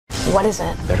What is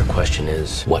it? The better question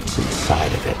is, what's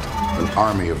inside of it? An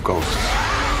army of ghosts.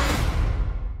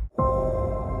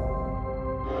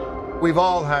 We've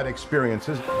all had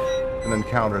experiences and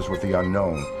encounters with the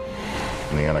unknown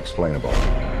and the unexplainable.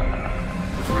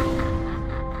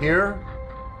 Here,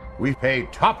 we pay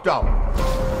top dollar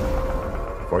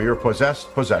for your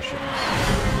possessed possessions.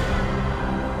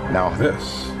 Now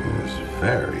this is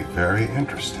very, very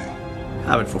interesting.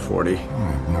 Have it for 40.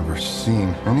 I've never seen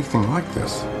anything like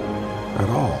this at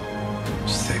all.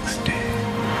 60.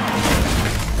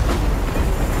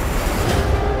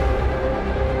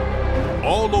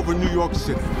 All over New York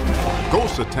City,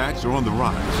 ghost attacks are on the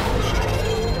rise.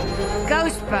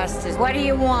 Ghostbusters, what do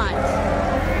you want?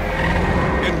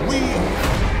 And we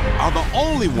are the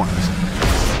only ones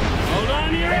Hold on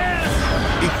to your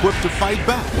ass! equipped to fight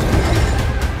back.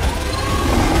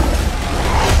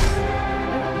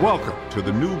 Welcome to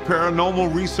the new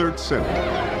Paranormal Research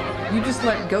Center. You just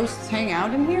let ghosts hang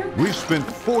out in here? We've spent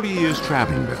 40 years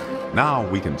trapping them. Now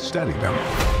we can study them.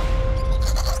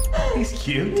 He's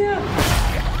cute.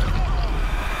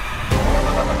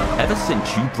 Ever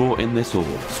since you brought in this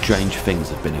orb, strange things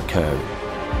have been occurring.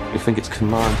 You think it's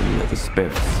commanding the other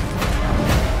spirits?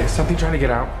 Is something trying to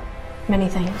get out? Many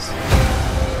things.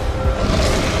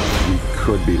 We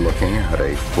could be looking at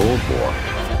a full-bore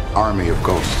army of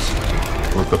ghosts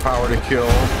with the power to kill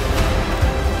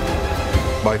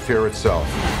by fear itself.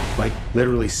 Like,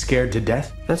 literally scared to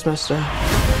death? That's messed up.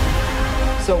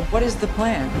 So what is the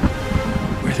plan?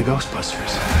 We're the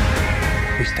Ghostbusters.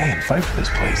 We stay and fight for this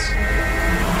place.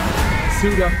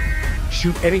 Suit up.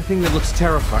 Shoot anything that looks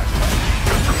terrifying.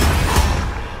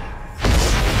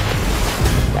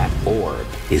 That orb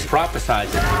is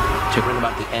prophesizing to bring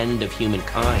about the end of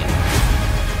humankind.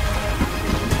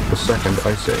 The second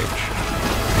ice age.